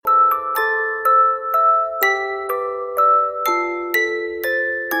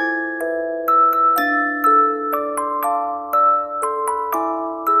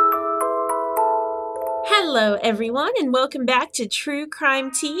everyone, and welcome back to True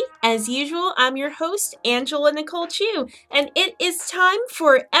Crime Tea. As usual, I'm your host, Angela Nicole Chu, and it is time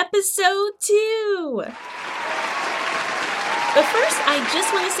for episode 2. But first, I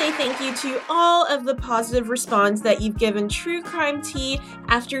just want to say thank you to all of the positive response that you've given True Crime Tea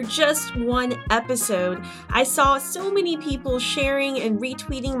after just one episode. I saw so many people sharing and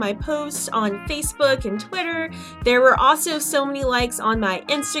retweeting my posts on Facebook and Twitter. There were also so many likes on my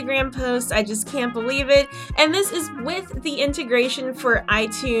Instagram posts. I just can't believe it. And this is with the integration for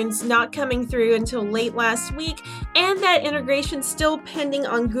iTunes not coming through until late last week, and that integration still pending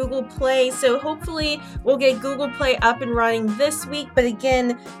on Google Play. So hopefully we'll get Google Play up and running this week. But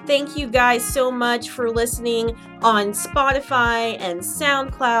again, thank you guys so much for listening on Spotify and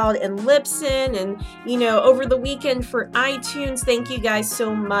SoundCloud and Libsyn and, over the weekend for iTunes. Thank you guys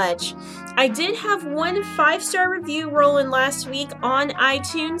so much. I did have one 5-star review rolling last week on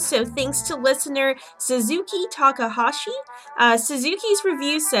iTunes, so thanks to listener Suzuki Takahashi. Suzuki's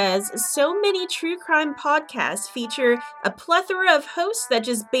review says, so many true crime podcasts feature a plethora of hosts that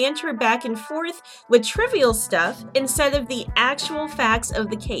just banter back and forth with trivial stuff instead of the actual facts of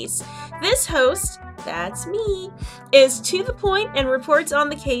the case. This host, that's me, is to the point and reports on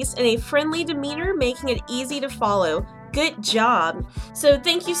the case in a friendly demeanor, making it easy to follow. Good job. So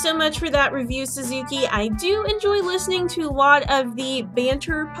thank you so much for that review, Suzuki. I do enjoy listening to a lot of the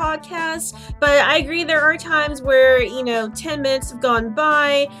banter podcasts, but I agree there are times where, 10 minutes have gone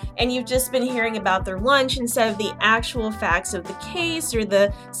by and you've just been hearing about their lunch instead of the actual facts of the case or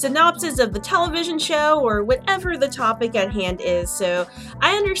the synopsis of the television show or whatever the topic at hand is. So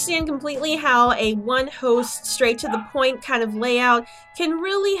I understand completely how a one host straight to the point kind of layout can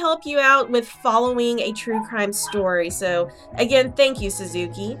really help you out with following a true crime story. So again, thank you,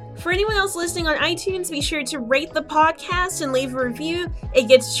 Suzuki. For anyone else listening on iTunes, be sure to rate the podcast and leave a review. It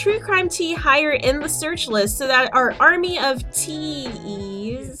gets True Crime Tea higher in the search list so that our army of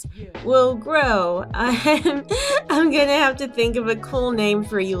teas will grow. I'm gonna have to think of a cool name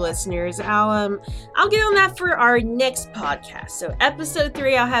for you listeners. I'll get on that for our next podcast. So episode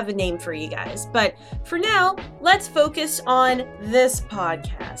 3, I'll have a name for you guys. But for now, let's focus on this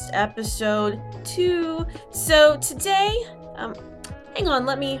podcast, episode 2. So today, hang on,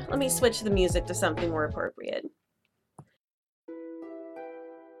 let me switch the music to something more appropriate.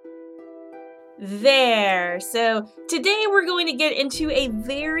 There. So today we're going to get into a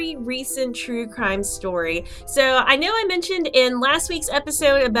very recent true crime story. So I know I mentioned in last week's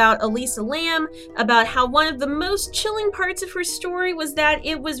episode about Elisa Lam, about how one of the most chilling parts of her story was that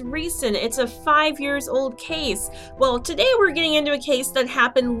it was recent. It's a 5 years old case. Well, today we're getting into a case that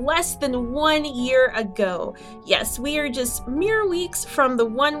happened less than 1 year ago. Yes, we are just mere weeks from the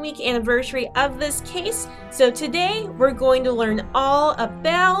 1-week anniversary of this case. So today we're going to learn all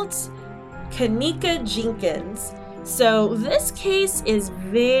about Kenneka Jenkins. So this case is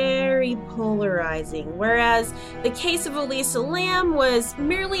very polarizing, whereas the case of Elisa Lam was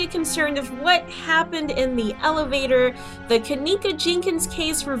merely a concern of what happened in the elevator. The Kenneka Jenkins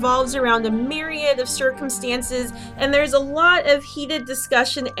case revolves around a myriad of circumstances, and there's a lot of heated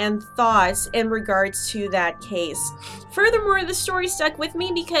discussion and thoughts in regards to that case. Furthermore, the story stuck with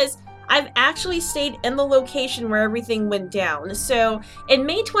me because I've actually stayed in the location where everything went down. So in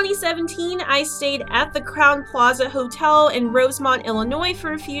May 2017, I stayed at the Crowne Plaza Hotel in Rosemont, Illinois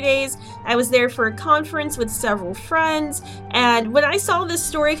for a few days. I was there for a conference with several friends, and when I saw this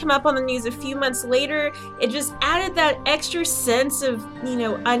story come up on the news a few months later, it just added that extra sense of,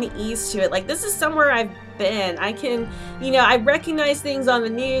 unease to it. Like, this is somewhere I've been. I can, I recognize things on the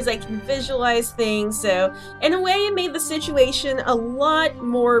news, I can visualize things, so in a way it made the situation a lot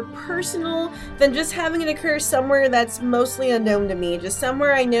more personal than just having it occur somewhere that's mostly unknown to me, just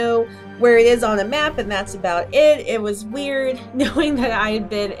somewhere I know where it is on a map and that's about it. It was weird knowing that I had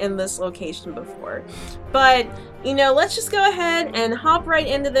been in this location before. But, let's just go ahead and hop right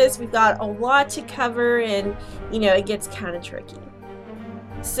into this. We've got a lot to cover and, it gets kind of tricky.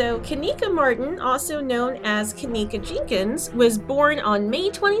 So, Kenneka Martin, also known as Kenneka Jenkins, was born on May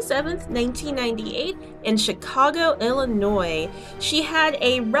 27th, 1998 in Chicago, Illinois. She had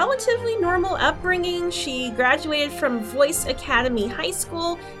a relatively normal upbringing. She graduated from Voice Academy High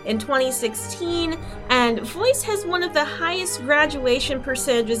School in 2016, and Voice has one of the highest graduation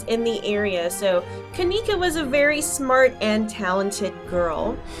percentages in the area, so Kenneka was a very smart and talented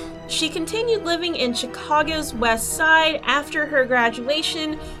girl. She continued living in Chicago's West Side after her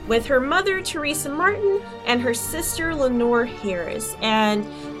graduation with her mother, Teresa Martin, and her sister, Lenore Harris. And,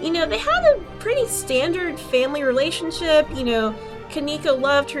 they had a pretty standard family relationship. Kenneka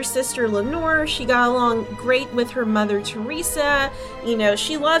loved her sister Lenore. She got along great with her mother Teresa.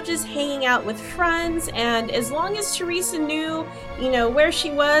 She loved just hanging out with friends, and as long as Teresa knew, where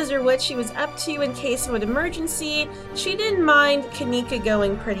she was or what she was up to in case of an emergency, she didn't mind Kenneka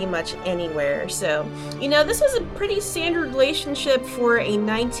going pretty much anywhere. So, this was a pretty standard relationship for a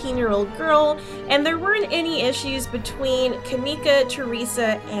 19-year-old girl, and there weren't any issues between Kenneka,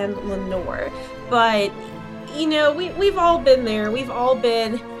 Teresa, and Lenore. But we've all been there. We've all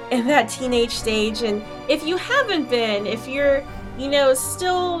been in that teenage stage. And if you haven't been, if you're,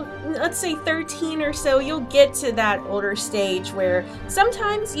 still, let's say 13 or so, you'll get to that older stage where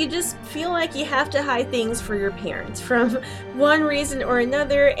sometimes you just feel like you have to hide things for your parents from one reason or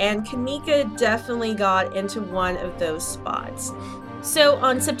another. And Kenneka definitely got into one of those spots. So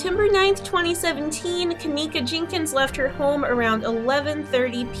on September 9th, 2017, Kenneka Jenkins left her home around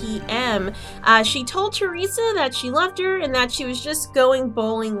 11:30 p.m. She told Teresa that she loved her and that she was just going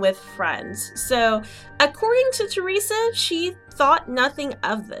bowling with friends. So according to Teresa, she thought nothing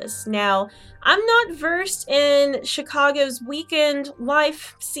of this. Now, I'm not versed in Chicago's weekend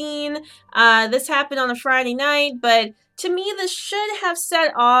life scene. This happened on a Friday night, but to me, this should have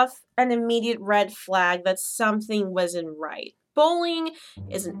set off an immediate red flag that something wasn't right. Bowling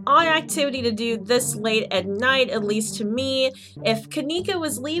is an odd activity to do this late at night, at least to me. If Kenneka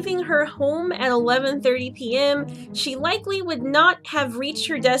was leaving her home at 11:30 p.m., she likely would not have reached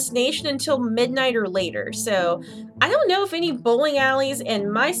her destination until midnight or later. So I don't know if any bowling alleys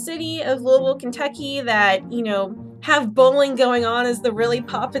in my city of Louisville, Kentucky that, have bowling going on as the really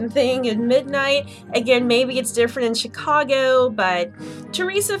poppin' thing at midnight. Again, maybe it's different in Chicago, but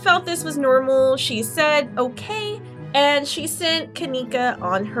Teresa felt this was normal. She said, okay, and she sent Kenneka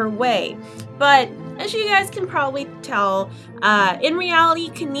on her way. But as you guys can probably tell, in reality,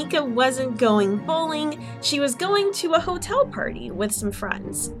 Kenneka wasn't going bowling. She was going to a hotel party with some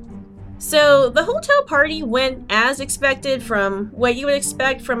friends. So the hotel party went as expected, from what you would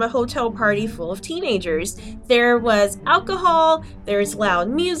expect from a hotel party full of teenagers. There was alcohol, there's loud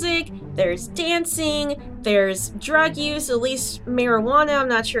music, there's dancing, there's drug use, at least marijuana. I'm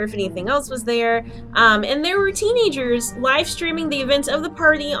not sure if anything else was there. And there were teenagers live streaming the events of the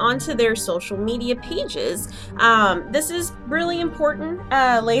party onto their social media pages. This is really important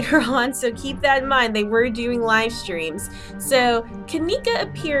later on, so keep that in mind. They were doing live streams. So Kenneka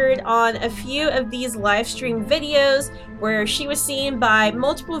appeared on a few of these live stream videos where she was seen by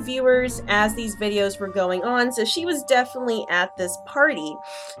multiple viewers as these videos were going on. So she was definitely at this party.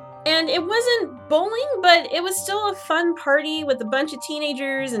 And it wasn't bowling, but it was still a fun party with a bunch of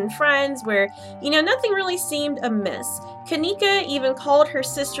teenagers and friends where, nothing really seemed amiss. Kenneka even called her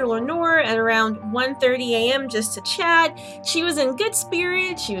sister Lenore at around 1:30 a.m. just to chat. She was in good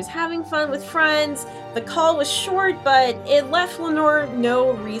spirits. She was having fun with friends. The call was short, but it left Lenore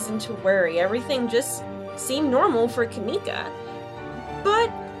no reason to worry. Everything just seemed normal for Kenneka.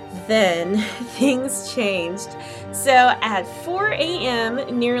 But then things changed. So at 4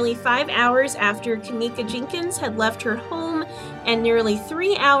 a.m., nearly 5 hours after Kenneka Jenkins had left her home and nearly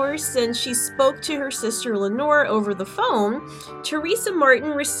 3 hours since she spoke to her sister Lenore over the phone, Teresa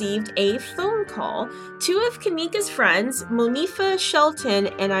Martin received a phone call. Two of Kenneka's friends, Monifa Shelton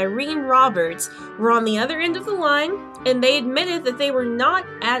and Irene Roberts, were on the other end of the line, and they admitted that they were not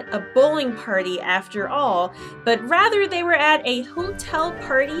at a bowling party after all, but rather they were at a hotel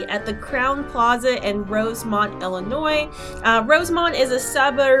party at the Crowne Plaza in Rosemont, Illinois. Rosemont is a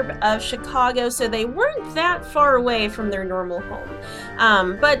suburb of Chicago, so they weren't that far away from their normal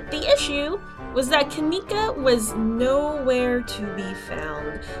home. But the issue was that Kenneka was nowhere to be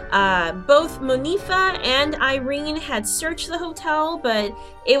found. Both Monifa and Irene had searched the hotel, but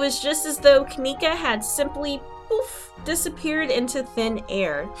it was just as though Kenneka had simply disappeared into thin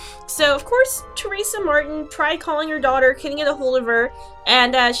air. So, of course, Teresa Martin tried calling her daughter, couldn't get a hold of her,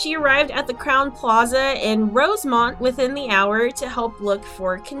 and she arrived at the Crowne Plaza in Rosemont within the hour to help look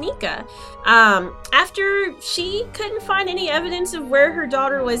for Kenneka. After she couldn't find any evidence of where her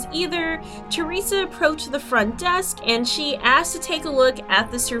daughter was either, Teresa approached the front desk and she asked to take a look at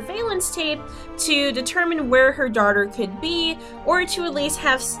the surveillance tape to determine where her daughter could be, or to at least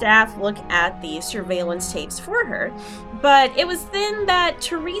have staff look at the surveillance tapes for her. But it was then that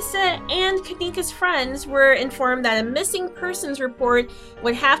Teresa and Kenneka's friends were informed that a missing persons report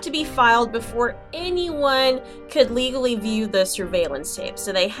would have to be filed before anyone could legally view the surveillance tape.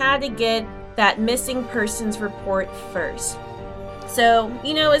 So they had to get that missing persons report first. So,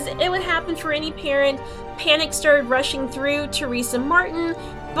 as it would happen for any parent, panic started rushing through Teresa Martin,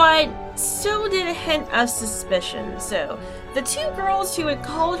 but so did a hint of suspicion. So The two girls who had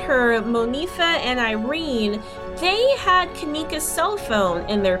called her, Monifa and Irene, they had Kenneka's cell phone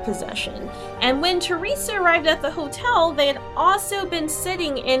in their possession. And when Teresa arrived at the hotel, they had also been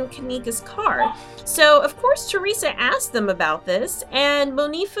sitting in Kenneka's car. So, of course, Teresa asked them about this, and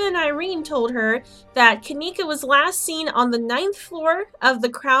Monifa and Irene told her that Kenneka was last seen on the 9th floor of the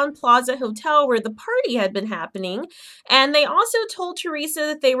Crowne Plaza hotel where the party had been happening. And they also told Teresa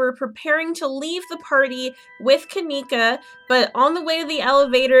that they were preparing to leave the party with Kenneka, but on the way to the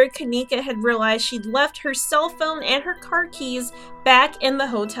elevator, Kenneka had realized she'd left her cell phone and her car keys back in the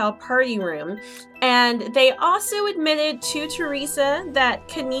hotel party room. And they also admitted to Teresa that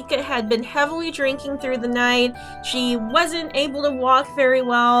Kenneka had been heavily drinking through the night. She wasn't able to walk very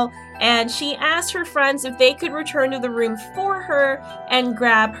well, and she asked her friends if they could return to the room for her and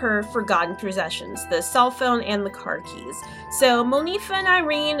grab her forgotten possessions, the cell phone and the car keys. So Monifa and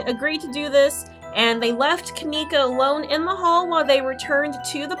Irene agreed to do this, and they left Kenneka alone in the hall while they returned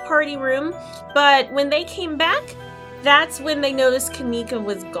to the party room. But when they came back, that's when they noticed Kenneka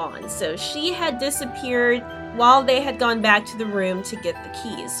was gone. So she had disappeared while they had gone back to the room to get the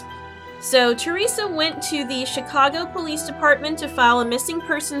keys. So Teresa went to the Chicago Police Department to file a missing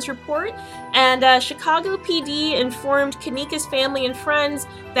persons report, and Chicago PD informed Kenneka's family and friends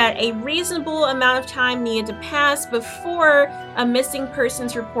that a reasonable amount of time needed to pass before a missing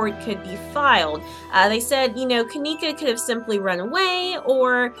persons report could be filed. They said, Kenneka could have simply run away,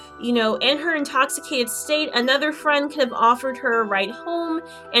 or, in her intoxicated state, another friend could have offered her a ride home,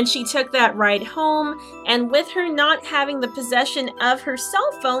 and she took that ride home. And with her not having the possession of her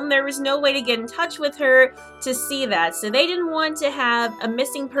cell phone, there was no way to get in touch with her to see that. So they didn't want to have a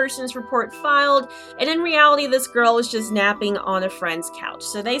missing persons report filed, and in reality, this girl was just napping on a friend's couch.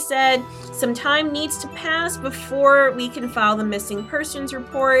 So they said some time needs to pass before we can file the missing persons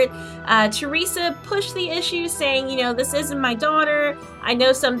report. Teresa pushed the issue, saying, this isn't my daughter. I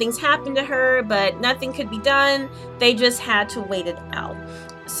know something's happened to her, but nothing could be done. They just had to wait it out.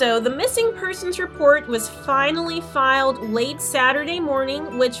 So the missing persons report was finally filed late Saturday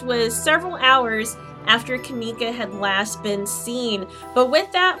morning, which was several hours after Kenneka had last been seen. But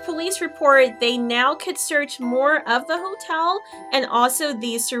with that police report, they now could search more of the hotel and also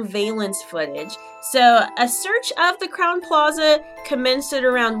the surveillance footage. So a search of the Crowne Plaza commenced at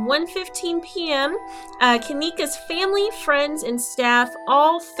around 1:15 p.m. Kenneka's family, friends, and staff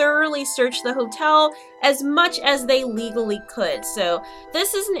all thoroughly searched the hotel as much as they legally could. So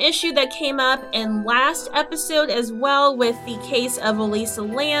this is an issue that came up in last episode as well with the case of Elisa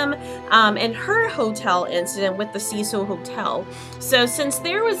Lam and her hotel incident with the Cecil Hotel. So since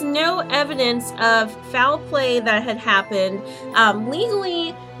there was no evidence of foul play that had happened,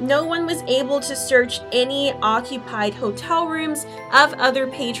 legally no one was able to search any occupied hotel rooms of other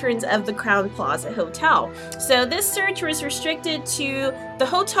patrons of the Crowne Plaza Hotel. So this search was restricted to the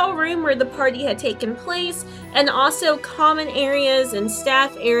hotel room where the party had taken place, and also common areas and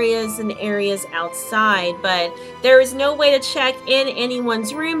staff areas and areas outside. But there was no way to check in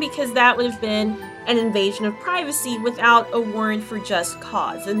anyone's room because that would have been an invasion of privacy without a warrant for just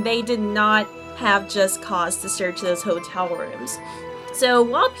cause, and they did not have just cause to search those hotel rooms. So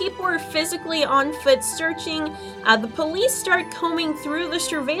while people were physically on foot searching, the police start combing through the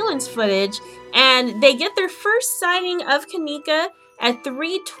surveillance footage, and they get their first sighting of Kenneka at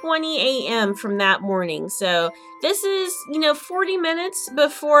 3:20 a.m. from that morning. So this is, 40 minutes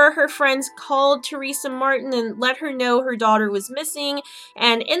before her friends called Teresa Martin and let her know her daughter was missing.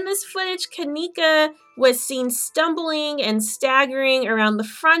 And in this footage, Kenneka was seen stumbling and staggering around the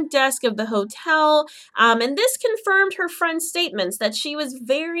front desk of the hotel. And this confirmed her friend's statements that she was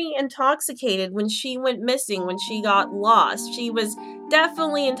very intoxicated when she went missing, when she got lost. She was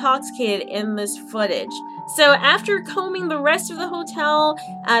definitely intoxicated in this footage. So after combing the rest of the hotel,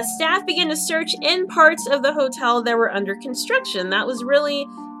 staff began to search in parts of the hotel that were under construction. That was really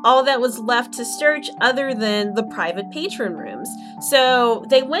all that was left to search other than the private patron rooms. So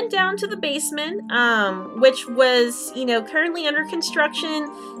they went down to the basement, which was, currently under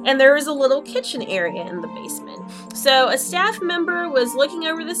construction, and there was a little kitchen area in the basement. So a staff member was looking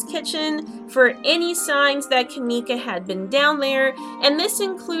over this kitchen for any signs that Kenneka had been down there, and this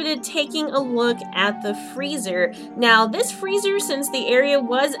included taking a look at the freezer. Now, this freezer, since the area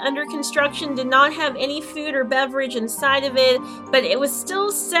was under construction, did not have any food or beverage inside of it, but it was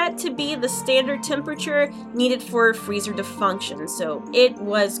still set to be the standard temperature needed for a freezer to function, so it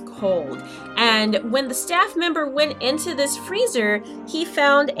was cold. And when the staff member went into this freezer, he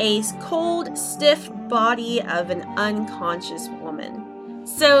found a cold, stiff body of an unconscious woman.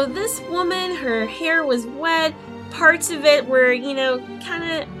 So this woman, her hair was wet, parts of it were, kind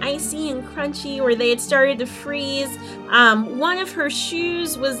of icy and crunchy, or they had started to freeze. One of her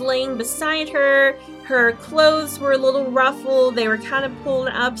shoes was laying beside her. Her clothes were a little ruffled. They were kind of pulled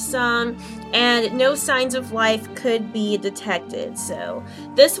up some, and no signs of life could be detected. So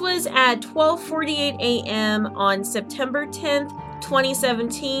this was at 12:48 a.m. on September 10th,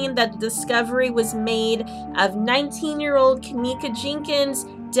 2017, that the discovery was made of 19-year-old Kenneka Jenkins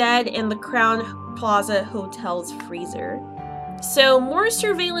dead in the Crowne Plaza Hotel's freezer. So more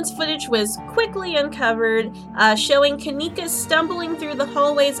surveillance footage was quickly uncovered, showing Kenneka stumbling through the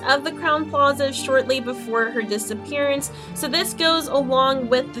hallways of the Crowne Plaza shortly before her disappearance. So this goes along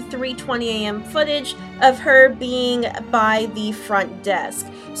with the 3:20 a.m. footage of her being by the front desk.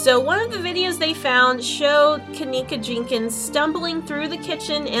 So one of the videos they found showed Kenneka Jenkins stumbling through the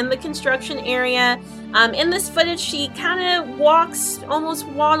kitchen in the construction area. In this footage, she kind of walks, almost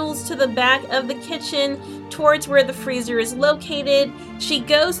waddles to the back of the kitchen towards where the freezer is located. She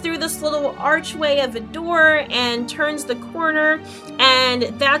goes through this little archway of a door and turns the corner, and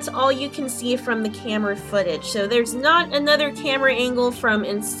that's all you can see from the camera footage. So there's not another camera angle from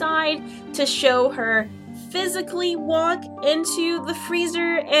inside to show her physically walk into the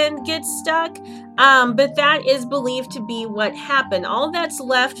freezer and get stuck, but that is believed to be what happened. All that's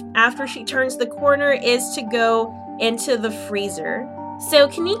left after she turns the corner is to go into the freezer. So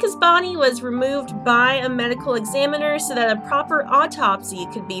Kenneka's body was removed by a medical examiner so that a proper autopsy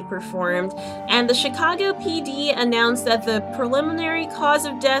could be performed, and the Chicago PD announced that the preliminary cause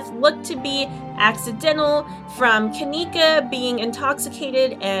of death looked to be accidental, from Kenneka being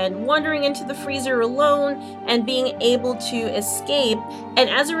intoxicated and wandering into the freezer alone and being able to escape. And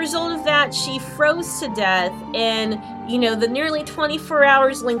as a result of that, she froze to death in, the nearly 24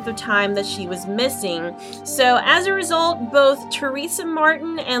 hours length of time that she was missing. So as a result, both Teresa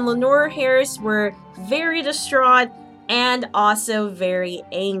Martin and Lenore Harris were very distraught and also very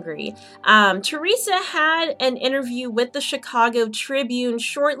angry. Teresa had an interview with the Chicago Tribune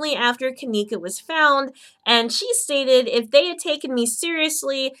shortly after Kenneka was found, and she stated, "If they had taken me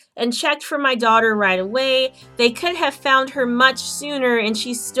seriously and checked for my daughter right away, they could have found her much sooner and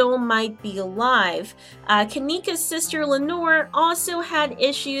she still might be alive." Kenneka's sister Lenore also had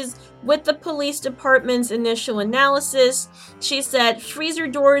issues with the police department's initial analysis. She said, "Freezer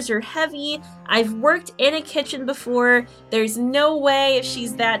doors are heavy. I've worked in a kitchen before. There's no way if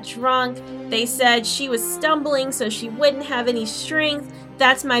she's that drunk. They said she was stumbling so she wouldn't have any strength.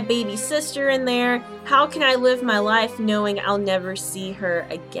 That's my baby sister in there. How can I live my life knowing I'll never see her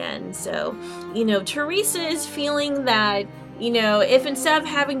again?" So, Teresa is feeling that, if instead of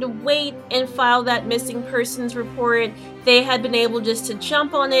having to wait and file that missing persons report, they had been able just to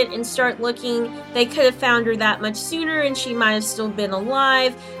jump on it and start looking, they could have found her that much sooner and she might have still been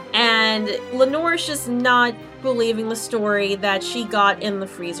alive. And Lenore's just not believing the story that she got in the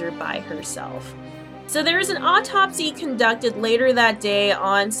freezer by herself. So there was an autopsy conducted later that day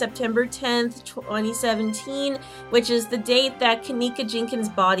on September 10th, 2017, which is the date that Kenneka Jenkins'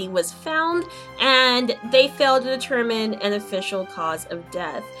 body was found, and they failed to determine an official cause of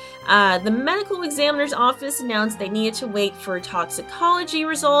death. The medical examiner's office announced they needed to wait for toxicology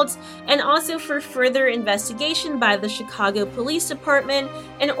results and also for further investigation by the Chicago Police Department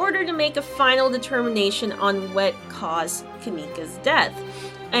in order to make a final determination on what caused Kenneka's death.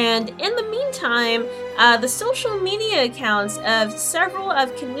 And in the meantime, the social media accounts of several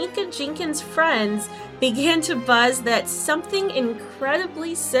of Kenneka Jenkins' friends began to buzz that something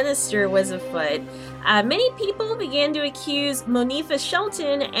incredibly sinister was afoot. Many people began to accuse Monifa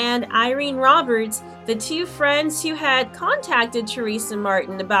Shelton and Irene Roberts, the two friends who had contacted Teresa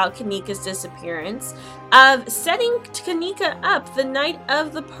Martin about Kenneka's disappearance, of setting Kenneka up the night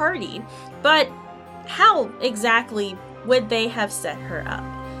of the party. But how exactly would they have set her up?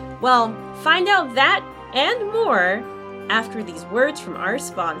 Well, find out that and more after these words from our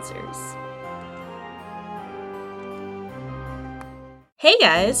sponsors. Hey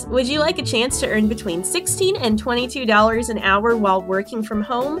guys, would you like a chance to earn between $16 and $22 an hour while working from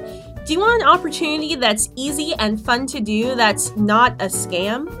home? Do you want an opportunity that's easy and fun to do that's not a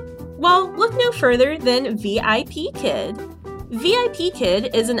scam? Well, look no further than VIP Kid. VIP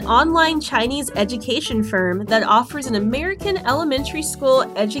Kid is an online Chinese education firm that offers an American elementary school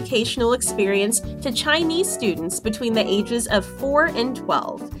educational experience to Chinese students between the ages of 4 and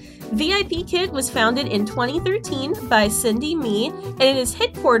 12. VIP Kid was founded in 2013 by Cindy Mi, and it is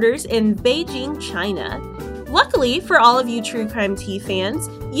headquarters in Beijing, China. Luckily for all of you True Crime Tea fans,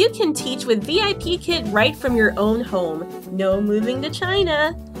 you can teach with VIP Kid right from your own home. No moving to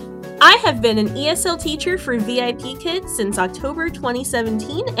China. I have been an ESL teacher for VIP Kids since October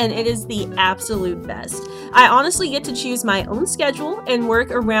 2017, and it is the absolute best. I honestly get to choose my own schedule and work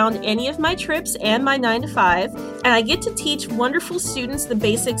around any of my trips and my 9 to 5, and I get to teach wonderful students the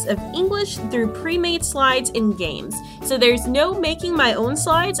basics of English through pre-made slides and games. So there's no making my own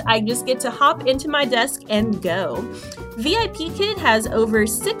slides, I just get to hop into my desk and go. VIP Kid has over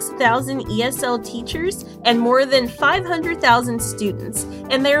 6,000 ESL teachers and more than 500,000 students,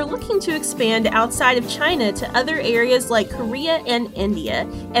 and they are looking to expand outside of China to other areas like Korea and India,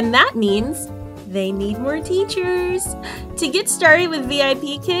 and that means they need more teachers. To get started with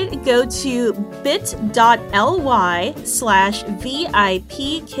VIP Kid, go to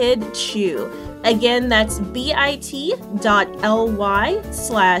bit.ly/VIPKidChu. Again, that's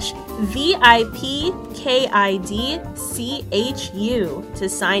bit.ly/VIPKidChu to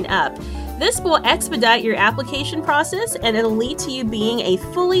sign up. This will expedite your application process and it'll lead to you being a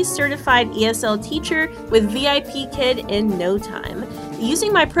fully certified ESL teacher with VIP Kid in no time.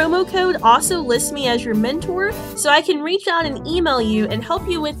 Using my promo code also lists me as your mentor, so I can reach out and email you and help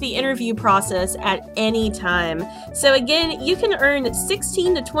you with the interview process at any time. So again, you can earn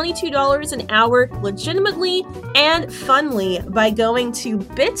 $16 to $22 an hour legitimately and funly by going to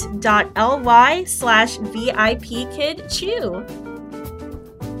bit.ly/VIPKidChu.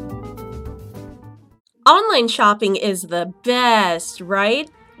 Online shopping is the best, right?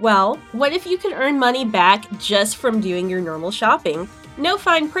 Well, what if you can earn money back just from doing your normal shopping? No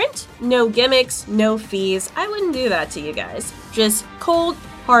fine print, no gimmicks, no fees. I wouldn't do that to you guys. Just cold,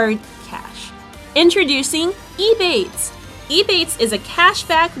 hard cash. Introducing Ebates. Ebates is a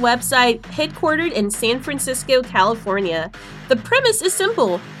cashback website headquartered in San Francisco, California. The premise is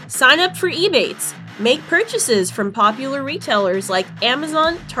simple. Sign up for Ebates. Make purchases from popular retailers like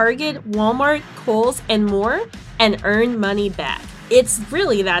Amazon, Target, Walmart, Kohl's, and more, and earn money back. It's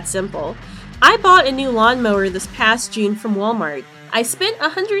really that simple. I bought a new lawnmower this past June from Walmart. I spent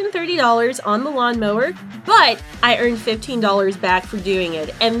 $130 on the lawnmower, but I earned $15 back for doing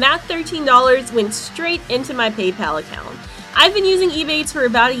it, and that $13 went straight into my PayPal account. I've been using Ebates for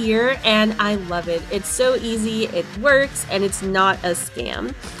about a year, and I love it. It's so easy, it works, and it's not a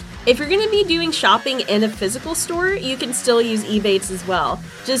scam. If you're going to be doing shopping in a physical store, you can still use Ebates as well.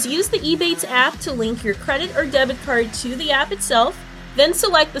 Just use the Ebates app to link your credit or debit card to the app itself, then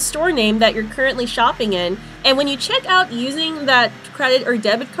select the store name that you're currently shopping in, and when you check out using that credit or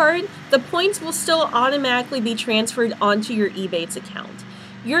debit card, the points will still automatically be transferred onto your Ebates account.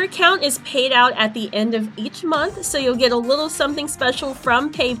 Your account is paid out at the end of each month, so you'll get a little something special from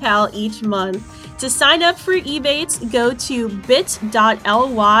PayPal each month. To sign up for Ebates, go to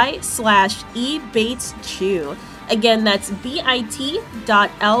bit.ly/ebateschew. Again, that's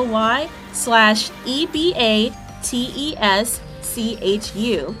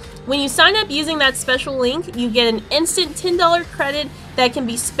bit.ly/EBATESCHU. When you sign up using that special link, you get an instant $10 credit that can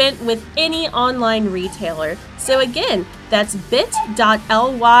be spent with any online retailer. So again, that's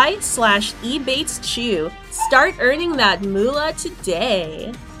bit.ly/ebateschew. Start earning that moolah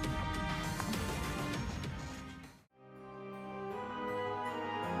today.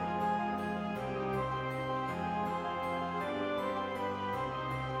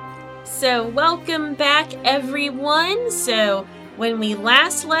 So welcome back, everyone. So when we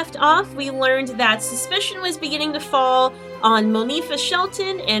last left off, we learned that suspicion was beginning to fall on Monifa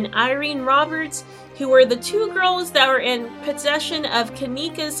Shelton and Irene Roberts, who were the two girls that were in possession of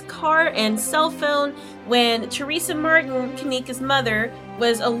Kenneka's car and cell phone when Teresa Martin, Kenneka's mother,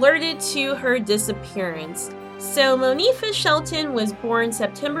 was alerted to her disappearance. So Monifa Shelton was born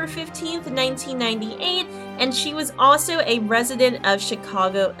September 15th, 1998, and she was also a resident of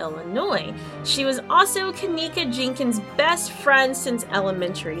Chicago, Illinois. She was also Kenneka Jenkins' best friend since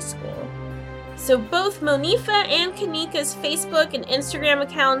elementary school. So both Monifa and Kenneka's Facebook and Instagram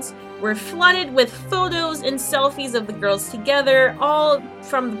accounts were flooded with photos and selfies of the girls together, all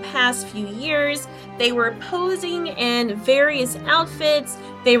from the past few years. They were posing in various outfits.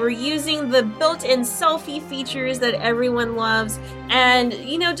 They were using the built-in selfie features that everyone loves. And,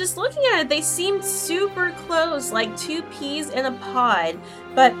 just looking at it, they seemed super close, like two peas in a pod.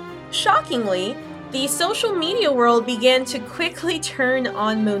 But shockingly, the social media world began to quickly turn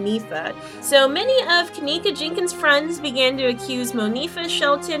on Monifa. So many of Kenneka Jenkins' friends began to accuse Monifa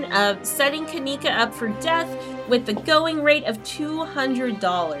Shelton of setting Kenneka up for death with the going rate of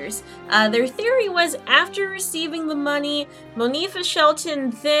 $200. Their theory was after receiving the money, Monifa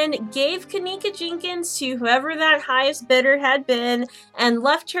Shelton then gave Kenneka Jenkins to whoever that highest bidder had been and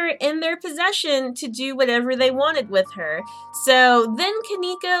left her in their possession to do whatever they wanted with her. So then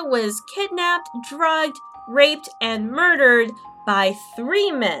Kenneka was kidnapped, drugged, raped, and murdered, by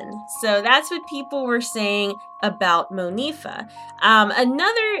 3 men. So that's what people were saying about Monifa.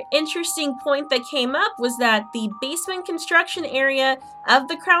 Another interesting point that came up was that the basement construction area of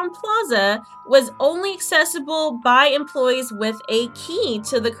the Crowne Plaza was only accessible by employees with a key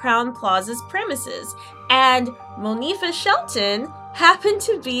to the Crowne Plaza's premises. And Monifa Shelton happened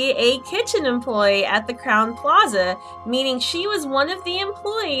to be a kitchen employee at the Crowne Plaza, meaning she was one of the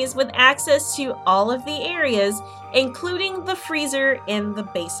employees with access to all of the areas, including the freezer in the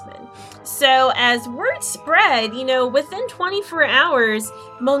basement. So as word spread, within 24 hours,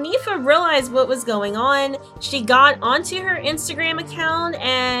 Monifa realized what was going on. She got onto her Instagram account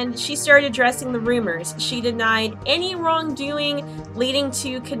and she started addressing the rumors. She denied any wrongdoing leading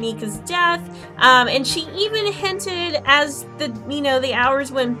to Kenneka's death, and she even hinted as the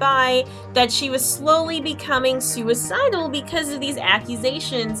hours went by that she was slowly becoming suicidal because of these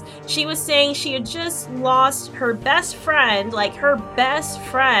accusations. She was saying she had just lost her best friend,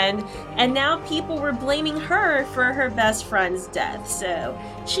 and now people were blaming her for her best friend's death. So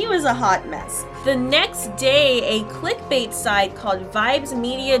she was a hot mess. The next day, a clickbait site called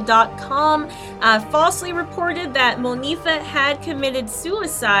vibesmedia.com falsely reported that Monifa had committed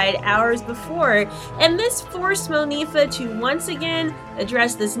suicide hours before, and this forced Monifa to once again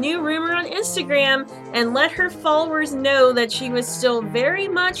address this new rumor on Instagram and let her followers know that she was still very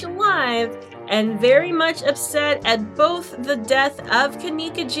much alive and very much upset at both the death of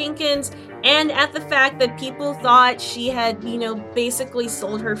Kenneka Jenkins and at the fact that people thought she had, basically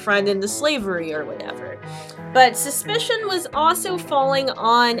sold her friend into slavery or whatever. But suspicion was also falling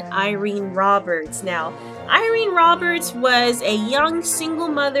on Irene Roberts. Now, Irene Roberts was a young single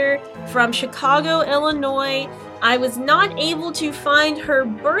mother from Chicago, Illinois. I was not able to find her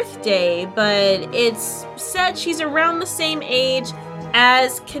birthday, but it's said she's around the same age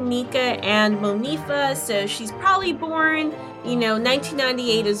as Kenneka and Monifa, so she's probably born,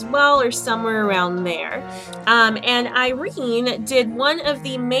 1998 as well, or somewhere around there. And Irene did one of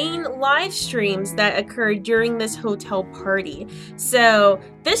the main live streams that occurred during this hotel party. So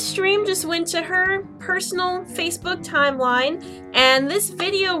this stream just went to her personal Facebook timeline, and this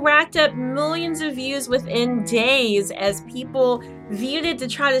video racked up millions of views within days as people viewed it to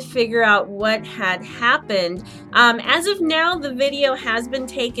try to figure out what had happened. As of now, the video has been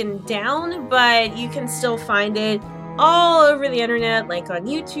taken down, but you can still find it all over the internet, like on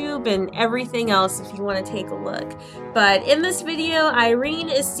YouTube and everything else if you want to take a look. But in this video, Irene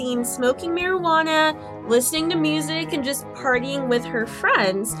is seen smoking marijuana, listening to music, and just partying with her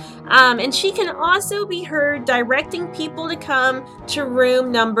friends. And she can also be heard directing people to come to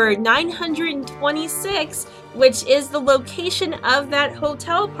room number 926, which is the location of that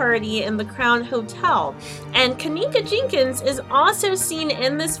hotel party in the Crowne Hotel. And Kenneka Jenkins is also seen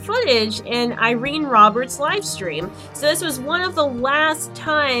in this footage in Irene Roberts' live stream. So this was one of the last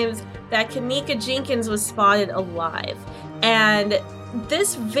times that Kenneka Jenkins was spotted alive. And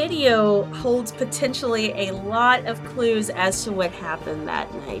this video holds potentially a lot of clues as to what happened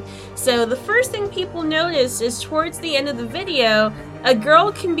that night. So the first thing people notice is towards the end of the video, a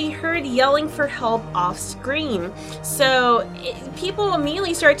girl can be heard yelling for help off screen. So people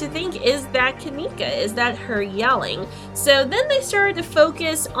immediately start to think, is that Kenneka? Is that her yelling? So then they started to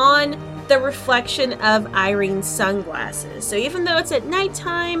focus on the reflection of Irene's sunglasses. So even though it's at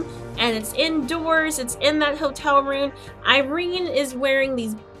nighttime and it's indoors, it's in that hotel room, Irene is wearing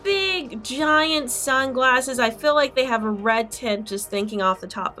these big giant sunglasses. I feel like they have a red tint, just thinking off the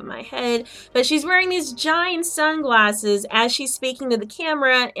top of my head, but she's wearing these giant sunglasses as she's speaking to the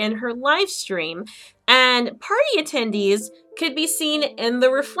camera in her live stream, and party attendees could be seen in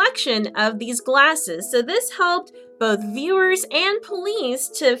the reflection of these glasses. So this helped both viewers and police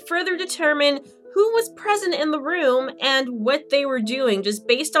to further determine who was present in the room and what they were doing, just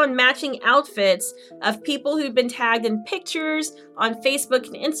based on matching outfits of people who'd been tagged in pictures on Facebook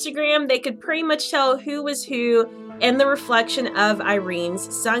and Instagram. They could pretty much tell who was who in the reflection of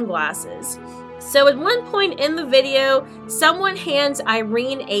Irene's sunglasses. So at one point in the video, someone hands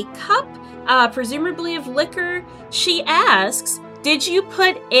Irene a cup, presumably of liquor. She asks, "Did you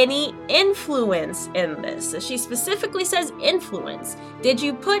put any influence in this?" So she specifically says influence. "Did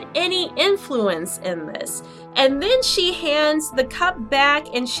you put any influence in this?" And then she hands the cup back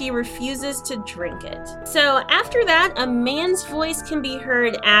and she refuses to drink it. So after that, a man's voice can be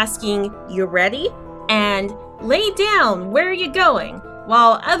heard asking, "You ready?" and "Lay down, where are you going?"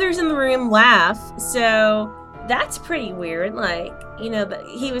 while others in the room laugh. So that's pretty weird. Like,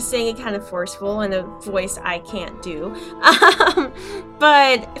 he was saying it kind of forceful in a voice I can't do.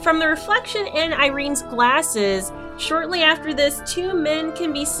 But from the reflection in Irene's glasses, shortly after this, 2 men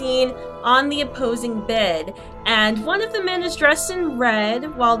can be seen on the opposing bed, and one of the men is dressed in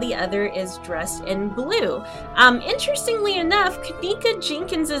red while the other is dressed in blue. Interestingly enough, Kenneka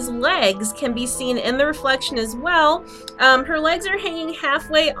Jenkins's legs can be seen in the reflection as well. Her legs are hanging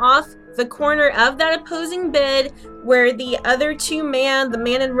halfway off the corner of that opposing bed where the other 2 men, the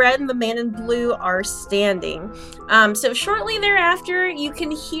man in red and the man in blue, are standing. So shortly thereafter, you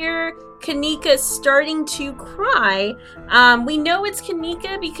can hear Kenneka starting to cry. We know it's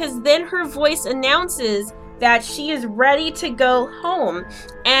Kenneka because then her voice announces that she is ready to go home.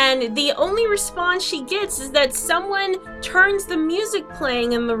 And the only response she gets is that someone turns the music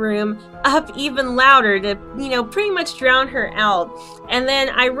playing in the room up even louder to, pretty much drown her out. And then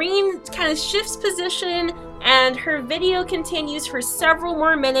Irene kind of shifts position and her video continues for several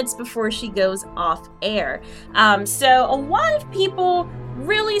more minutes before she goes off air. So a lot of people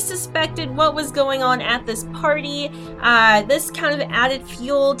really suspected what was going on at this party. This kind of added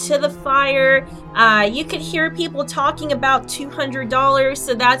fuel to the fire. You could hear people talking about $200,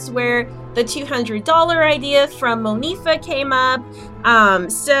 so that's where the $200 idea from Monifa came up.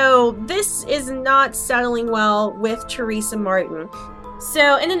 So this is not settling well with Teresa Martin.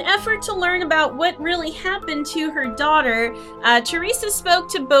 So in an effort to learn about what really happened to her daughter, Teresa spoke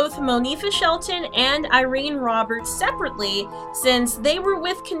to both Monifa Shelton and Irene Roberts separately, since they were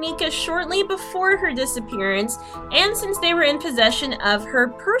with Kenneka shortly before her disappearance, and since they were in possession of her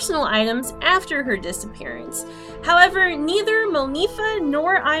personal items after her disappearance. However, neither Monifa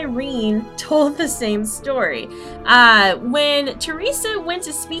nor Irene told the same story. When Teresa went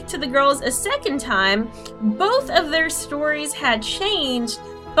to speak to the girls a second time, both of their stories had changed,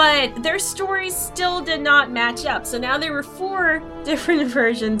 but their stories still did not match up. So now there were 4 different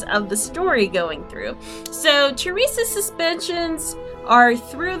versions of the story going through. So Teresa's suspicions are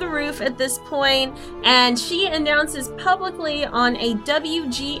through the roof at this point, and she announces publicly on a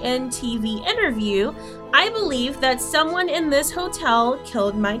WGN TV interview, "I believe that someone in this hotel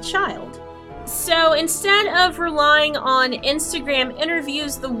killed my child." So instead of relying on Instagram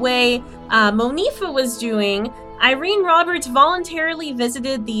interviews the way Monifa was doing, Irene Roberts voluntarily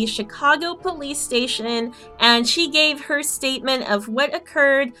visited the Chicago police station, and she gave her statement of what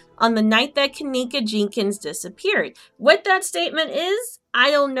occurred on the night that Kenneka Jenkins disappeared. What that statement is, I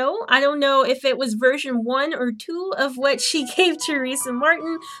don't know. I don't know if it was version 1 or 2 of what she gave Teresa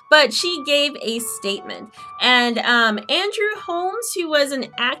Martin, but she gave a statement. And Andrew Holmes, who was an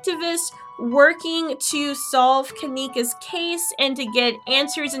activist working to solve Kenneka's case and to get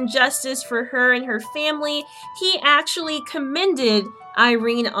answers and justice for her and her family, he actually commended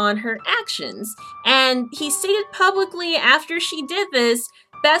Irene on her actions. And he stated publicly after she did this,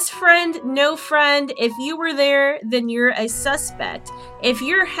 "Best friend, no friend. If you were there, then you're a suspect. If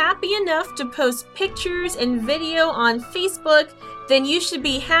you're happy enough to post pictures and video on Facebook, then you should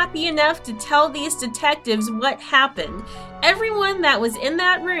be happy enough to tell these detectives what happened. Everyone that was in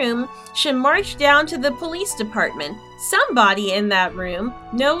that room should march down to the police department. Somebody in that room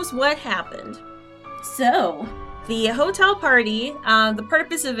knows what happened." So, the hotel party, the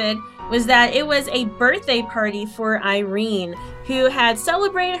purpose of it was that it was a birthday party for Irene, who had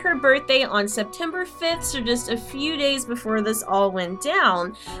celebrated her birthday on September 5th, so just a few days before this all went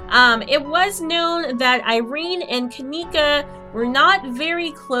down. It was known that Irene and Kenneka were not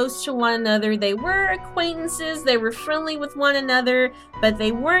very close to one another. They were acquaintances, they were friendly with one another, but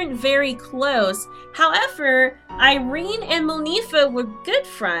they weren't very close. However, Irene and Monifa were good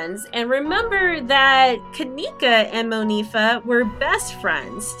friends, and remember that Kenneka and Monifa were best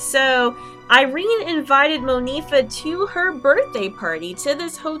friends. So Irene invited Monifa to her birthday party, to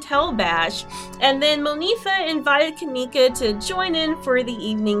this hotel bash, and then Monifa invited Kenneka to join in for the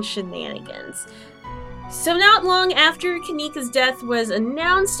evening shenanigans. So not long after Kenneka's death was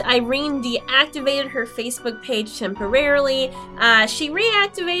announced, Irene deactivated her Facebook page temporarily. She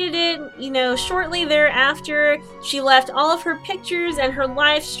reactivated it, shortly thereafter. She left all of her pictures and her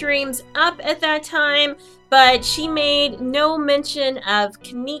live streams up at that time, but she made no mention of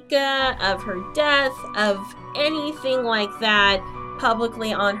Kenneka, of her death, of anything like that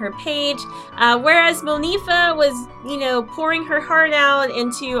publicly on her page, whereas Monifa was, pouring her heart out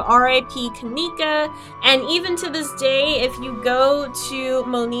into R.I.P. Kenneka, and even to this day, if you go to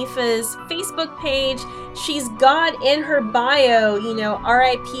Monifa's Facebook page, she's got in her bio,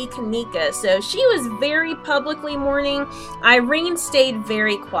 R.I.P. Kenneka, so she was very publicly mourning. Irene stayed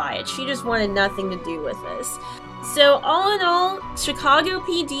very quiet. She just wanted nothing to do with this. So, all in all, Chicago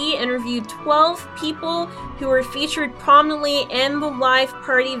PD interviewed 12 people who were featured prominently in the live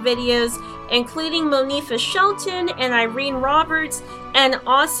party videos, including Monifa Shelton and Irene Roberts, and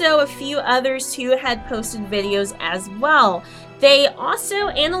also a few others who had posted videos as well. They also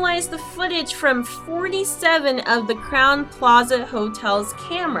analyzed the footage from 47 of the Crowne Plaza Hotel's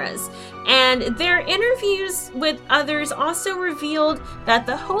cameras, and their interviews with others also revealed that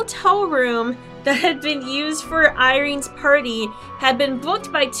the hotel room that had been used for Irene's party had been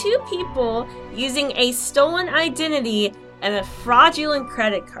booked by two people using a stolen identity and a fraudulent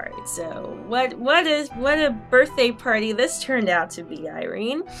credit card. So what a birthday party this turned out to be,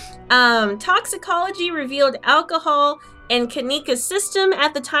 Irene. Toxicology revealed alcohol in Kenneka's system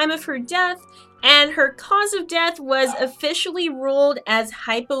at the time of her death, and her cause of death was officially ruled as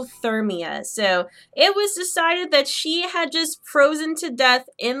hypothermia. So it was decided that she had just frozen to death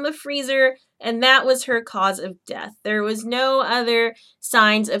in the freezer, and that was her cause of death. There was no other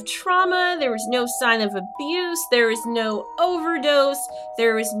signs of trauma, there was no sign of abuse, there was no overdose,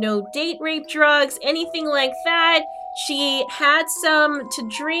 there was no date rape drugs, anything like that. She had some to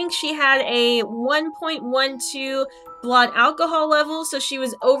drink. She had a 1.12 blood alcohol level, so she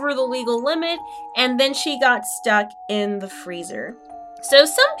was over the legal limit, and then she got stuck in the freezer. So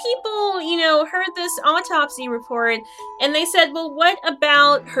some people, heard this autopsy report and they said, well, what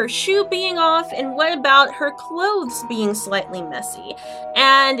about her shoe being off and what about her clothes being slightly messy?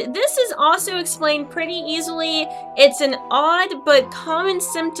 And this is also explained pretty easily. It's an odd but common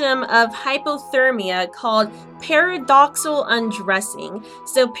symptom of hypothermia called paradoxal undressing.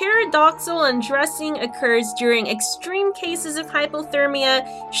 So paradoxal undressing occurs during extreme cases of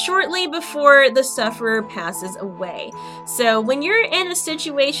hypothermia shortly before the sufferer passes away. So when you're in a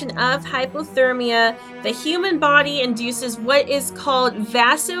situation of hypothermia, the human body induces what is called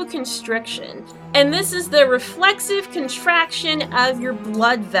vasoconstriction. And this is the reflexive contraction of your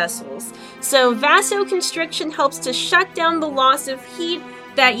blood vessels. So vasoconstriction helps to shut down the loss of heat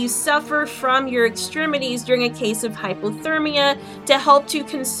that you suffer from your extremities during a case of hypothermia to help to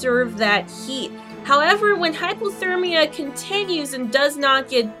conserve that heat. However, when hypothermia continues and does not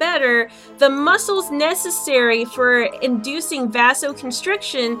get better, the muscles necessary for inducing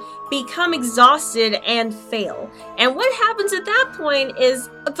vasoconstriction become exhausted and fail. And what happens at that point is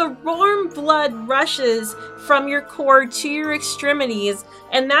the warm blood rushes from your core to your extremities,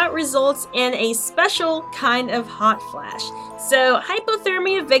 and that results in a special kind of hot flash. So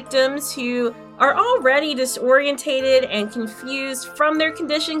hypothermia victims who are already disorientated and confused from their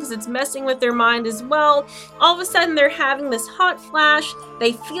condition because it's messing with their mind as well, all of a sudden they're having this hot flash,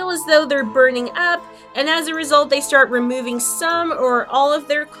 they feel as though they're burning up, and as a result they start removing some or all of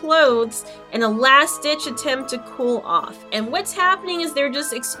their clothes in a last-ditch attempt to cool off. And what's happening is they're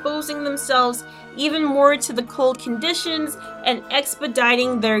just exposing themselves even more to the cold conditions and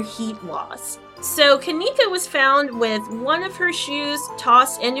expediting their heat loss. So Kenneka was found with one of her shoes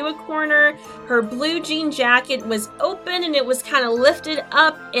tossed into a corner. Her blue jean jacket was open and it was kind of lifted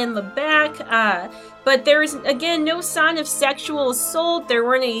up in the back. But there was, again, no sign of sexual assault. There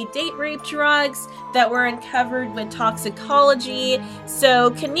weren't any date rape drugs that were uncovered with toxicology. So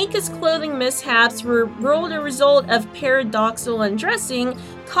Kenneka's clothing mishaps were ruled a result of paradoxal undressing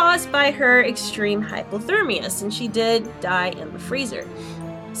caused by her extreme hypothermia, since she did die in the freezer.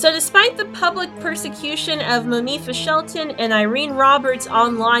 So despite the public persecution of Monifa Shelton and Irene Roberts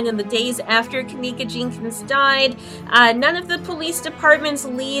online in the days after Kenneka Jenkins died, none of the police department's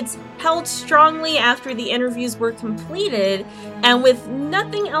leads held strongly after the interviews were completed, and with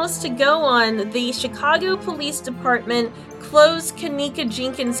nothing else to go on, the Chicago Police Department closed Kenneka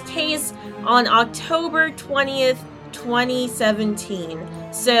Jenkins' case on October 20th, 2017.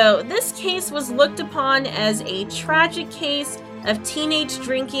 So this case was looked upon as a tragic case of teenage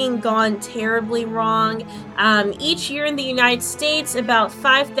drinking gone terribly wrong. Each year in the United States, about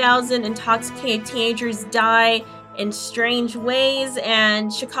 5,000 intoxicated teenagers die in strange ways,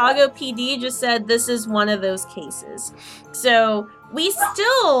 and Chicago PD just said this is one of those cases. So we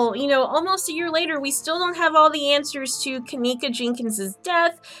still, almost a year later, we still don't have all the answers to Kenneka Jenkins'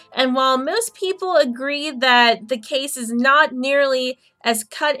 death, and while most people agree that the case is not nearly as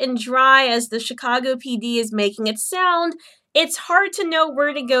cut and dry as the Chicago PD is making it sound, it's hard to know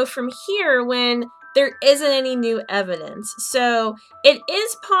where to go from here when there isn't any new evidence. So it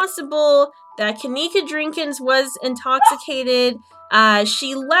is possible that Kenneka Jenkins was intoxicated.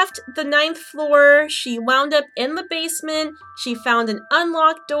 She left the 9th floor. She wound up in the basement. She found an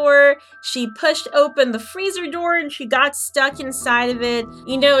unlocked door. She pushed open the freezer door and she got stuck inside of it.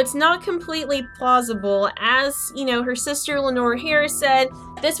 You know, it's not completely plausible. As, you know, her sister Lenore Harris said,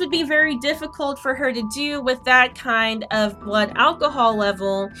 this would be very difficult for her to do with that kind of blood alcohol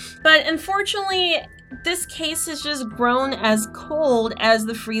level. But unfortunately, this case has just grown as cold as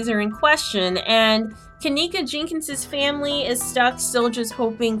the freezer in question, and Kenneka Jenkins's family is stuck still just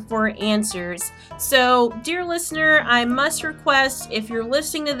hoping for answers. So, dear listener, I must request, if you're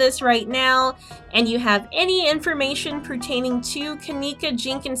listening to this right now and you have any information pertaining to Kenneka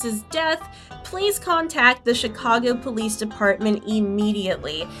Jenkins's death, please contact the Chicago Police Department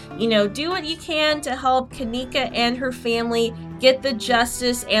immediately. You know, do what you can to help Kenneka and her family get the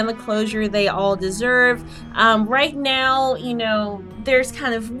justice and the closure they all deserve. Right now, you know, there's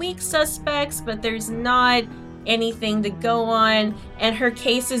kind of weak suspects, but there's not anything to go on, and her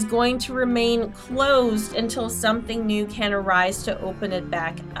case is going to remain closed until something new can arise to open it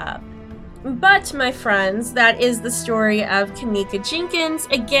back up. But, my friends, that is the story of Kenneka Jenkins.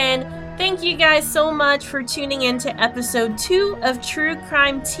 Again, thank you guys so much for tuning in to episode 2 of True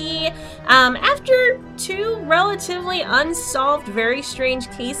Crime Tea. After 2 relatively unsolved, very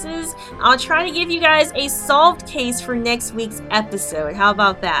strange cases, I'll try to give you guys a solved case for next week's episode. How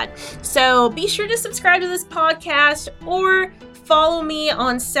about that? So be sure to subscribe to this podcast or follow me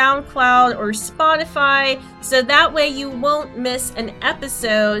on SoundCloud or Spotify so that way you won't miss an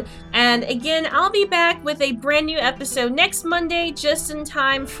episode. And again, I'll be back with a brand new episode next Monday, just in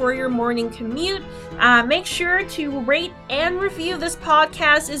time for your morning commute. Make sure to rate and review this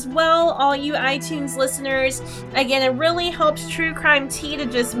podcast as well, all you iTunes listeners. Again, it really helps True Crime Tea to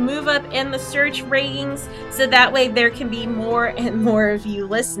just move up in the search ratings, so that way there can be more and more of you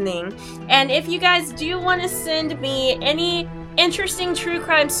listening. And if you guys do want to send me any interesting true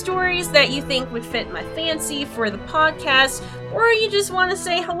crime stories that you think would fit my fancy for the podcast, or you just want to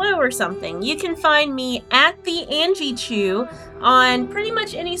say hello or something, you can find me at the Angie Chu on pretty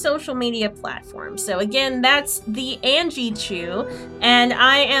much any social media platform. So again, that's the Angie Chu, and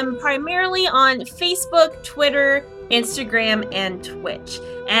I am primarily on Facebook, Twitter, Instagram, and Twitch.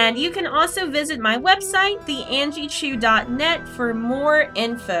 And you can also visit my website, theangiechu.net, for more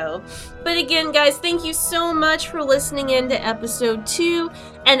info. But again, guys, thank you so much for listening in to episode 2,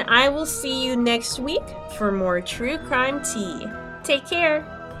 and I will see you next week for more True Crime Tea. Take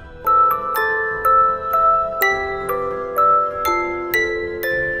care.